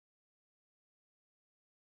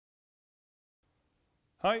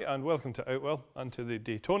Hi and welcome to Outwell and to the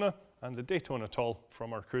Daytona and the Daytona Tall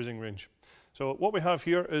from our cruising range. So what we have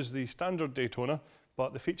here is the standard Daytona,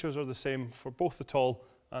 but the features are the same for both the Tall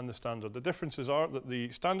and the standard. The differences are that the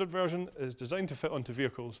standard version is designed to fit onto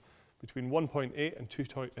vehicles between 1.8 and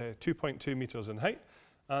 2.2 metres in height,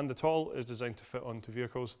 and the Tall is designed to fit onto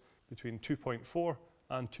vehicles between 2.4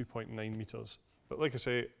 and 2.9 metres. But like I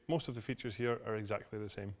say, most of the features here are exactly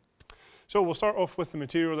the same. So we'll start off with the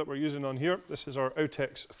material that we're using on here. This is our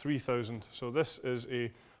Autex 3000. So this is a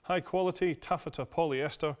high quality taffeta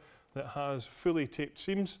polyester that has fully taped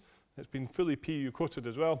seams. It's been fully PU coated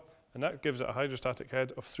as well, and that gives it a hydrostatic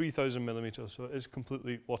head of 3000 millimeters, so it is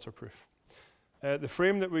completely waterproof. The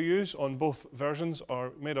frame that we use on both versions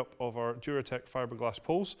are made up of our Duratec fiberglass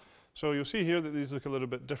poles. So you'll see here that these look a little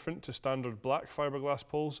bit different to standard black fiberglass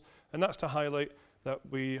poles, and that's to highlight that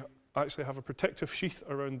we actually have a protective sheath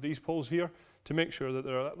around these poles here to make sure that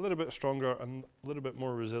they're a little bit stronger and a little bit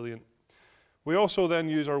more resilient. We also then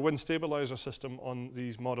use our wind stabilizer system on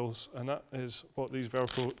these models, and that is what these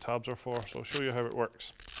Velcro tabs are for, so I'll show you how it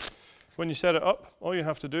works. When you set it up, all you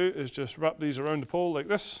have to do is just wrap these around the pole like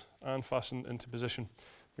this and fasten into position.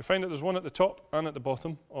 You'll find that there's one at the top and at the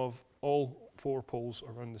bottom of all four poles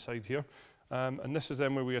around the side here, and this is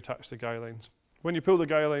then where we attach the guy lines. When you pull the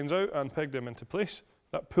guy lines out and peg them into place,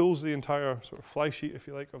 that pulls the entire sort of fly sheet, if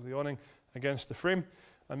you like, of the awning against the frame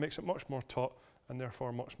and makes it much more taut and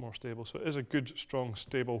therefore much more stable. So it is a good, strong,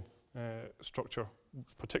 stable structure,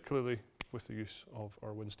 particularly with the use of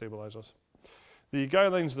our wind stabilizers. The guy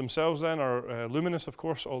lines themselves then are luminous, of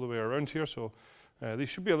course, all the way around here, so these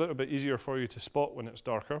should be a little bit easier for you to spot when it's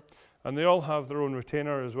darker. And they all have their own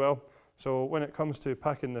retainer as well, so when it comes to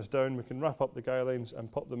packing this down, we can wrap up the guy lines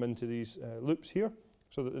and pop them into these loops here,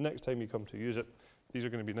 so that the next time you come to use it, these are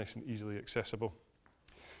going to be nice and easily accessible.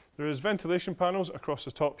 There is ventilation panels across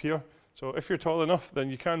the top here, so if you're tall enough, then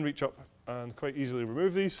you can reach up and quite easily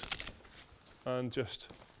remove these and just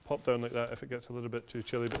pop down like that if it gets a little bit too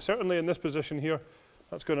chilly. But certainly in this position here,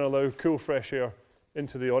 that's going to allow cool, fresh air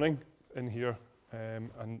into the awning in here,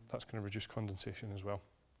 and that's going to reduce condensation as well.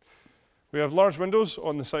 We have large windows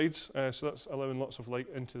on the sides, so that's allowing lots of light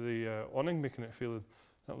into the awning, making it feel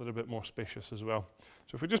a little bit more spacious as well.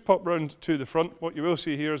 So if we just pop round to the front, what you will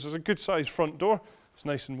see here is there's a good sized front door. It's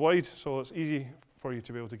nice and wide, so it's easy for you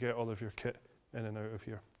to be able to get all of your kit in and out of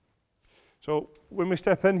here. So when we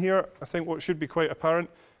step in here, I think what should be quite apparent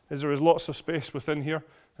is there is lots of space within here.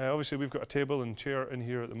 Obviously we've got a table and chair in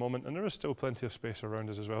here at the moment, and there is still plenty of space around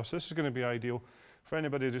us as well. So this is going to be ideal for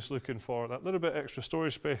anybody just looking for that little bit extra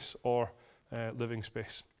storage space or living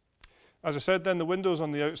space. As I said then, the windows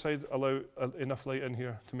on the outside allow enough light in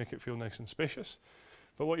here to make it feel nice and spacious.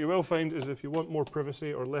 But what you will find is if you want more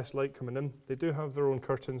privacy or less light coming in, they do have their own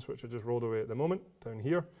curtains which are just rolled away at the moment, down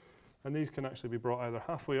here. And these can actually be brought either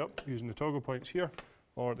halfway up using the toggle points here,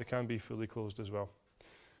 or they can be fully closed as well.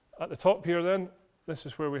 At the top here then, this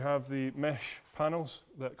is where we have the mesh panels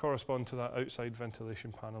that correspond to that outside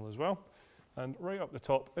ventilation panel as well. And right up the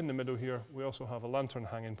top, in the middle here, we also have a lantern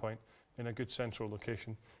hanging point in a good central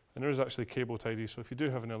location. And there is actually cable tidy, so if you do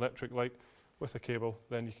have an electric light with a cable,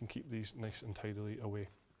 then you can keep these nice and tidily away.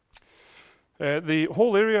 The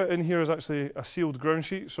whole area in here is actually a sealed ground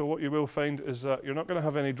sheet, so what you will find is that you're not going to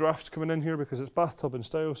have any draft coming in here because it's bathtub in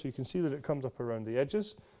style, so you can see that it comes up around the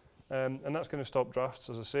edges. And that's going to stop drafts,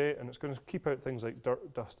 as I say, and it's going to keep out things like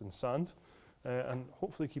dirt, dust and sand, and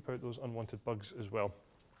hopefully keep out those unwanted bugs as well.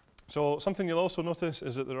 So something you'll also notice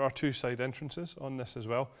is that there are two side entrances on this as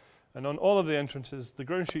well. And on all of the entrances, the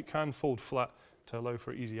ground sheet can fold flat to allow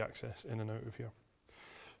for easy access in and out of here.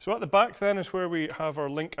 So at the back then is where we have our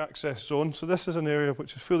link access zone. So this is an area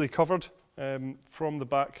which is fully covered from the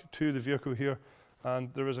back to the vehicle here.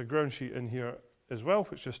 And there is a ground sheet in here as well,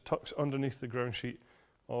 which just tucks underneath the ground sheet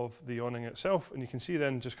of the awning itself. And you can see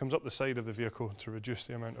then just comes up the side of the vehicle to reduce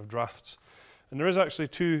the amount of drafts. And there is actually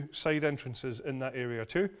two side entrances in that area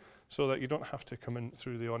too, so that you don't have to come in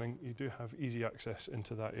through the awning. You do have easy access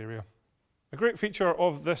into that area. A great feature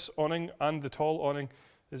of this awning and the tall awning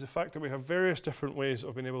is the fact that we have various different ways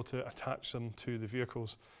of being able to attach them to the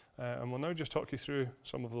vehicles. And we'll now just talk you through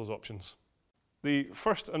some of those options. The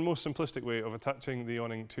first and most simplistic way of attaching the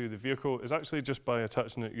awning to the vehicle is actually just by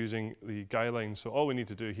attaching it using the guy line. So all we need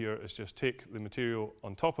to do here is just take the material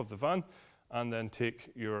on top of the van and then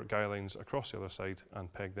take your guy lines across the other side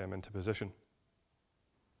and peg them into position.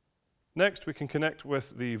 Next, we can connect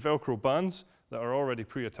with the Velcro bands that are already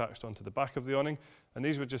pre-attached onto the back of the awning, and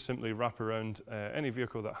these would just simply wrap around any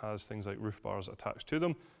vehicle that has things like roof bars attached to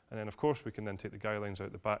them, and then of course we can then take the guy lines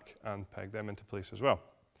out the back and peg them into place as well.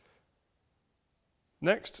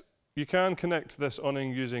 Next, you can connect this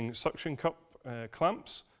awning using suction cup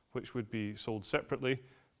clamps, which would be sold separately,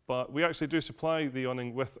 but we actually do supply the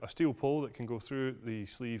awning with a steel pole that can go through the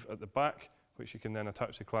sleeve at the back, which you can then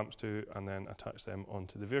attach the clamps to and then attach them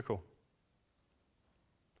onto the vehicle.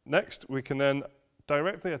 Next, we can then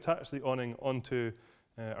directly attach the awning onto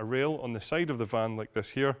a rail on the side of the van like this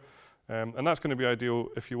here, and that's going to be ideal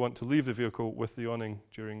if you want to leave the vehicle with the awning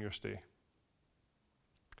during your stay.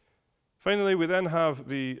 Finally, we then have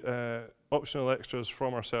the optional extras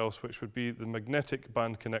from ourselves, which would be the magnetic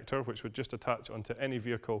band connector, which would just attach onto any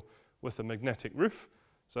vehicle with a magnetic roof.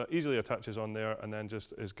 So it easily attaches on there and then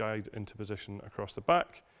just is guided into position across the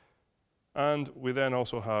back. And we then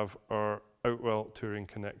also have our Outwell Touring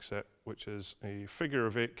Connect set, which is a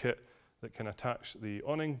figure-of-8 kit that can attach the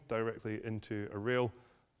awning directly into a rail,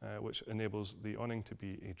 which enables the awning to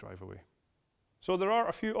be a drive-away. So there are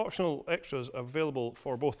a few optional extras available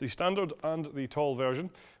for both the standard and the tall version,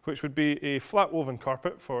 which would be a flat woven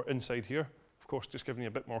carpet for inside here, of course just giving you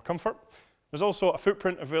a bit more comfort. There's also a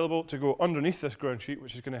footprint available to go underneath this ground sheet,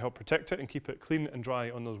 which is going to help protect it and keep it clean and dry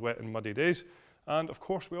on those wet and muddy days. And of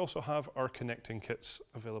course we also have our connecting kits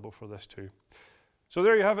available for this too. So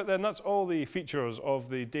there you have it then, that's all the features of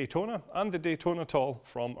the Daytona and the Daytona Tall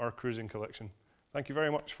from our cruising collection. Thank you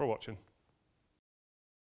very much for watching.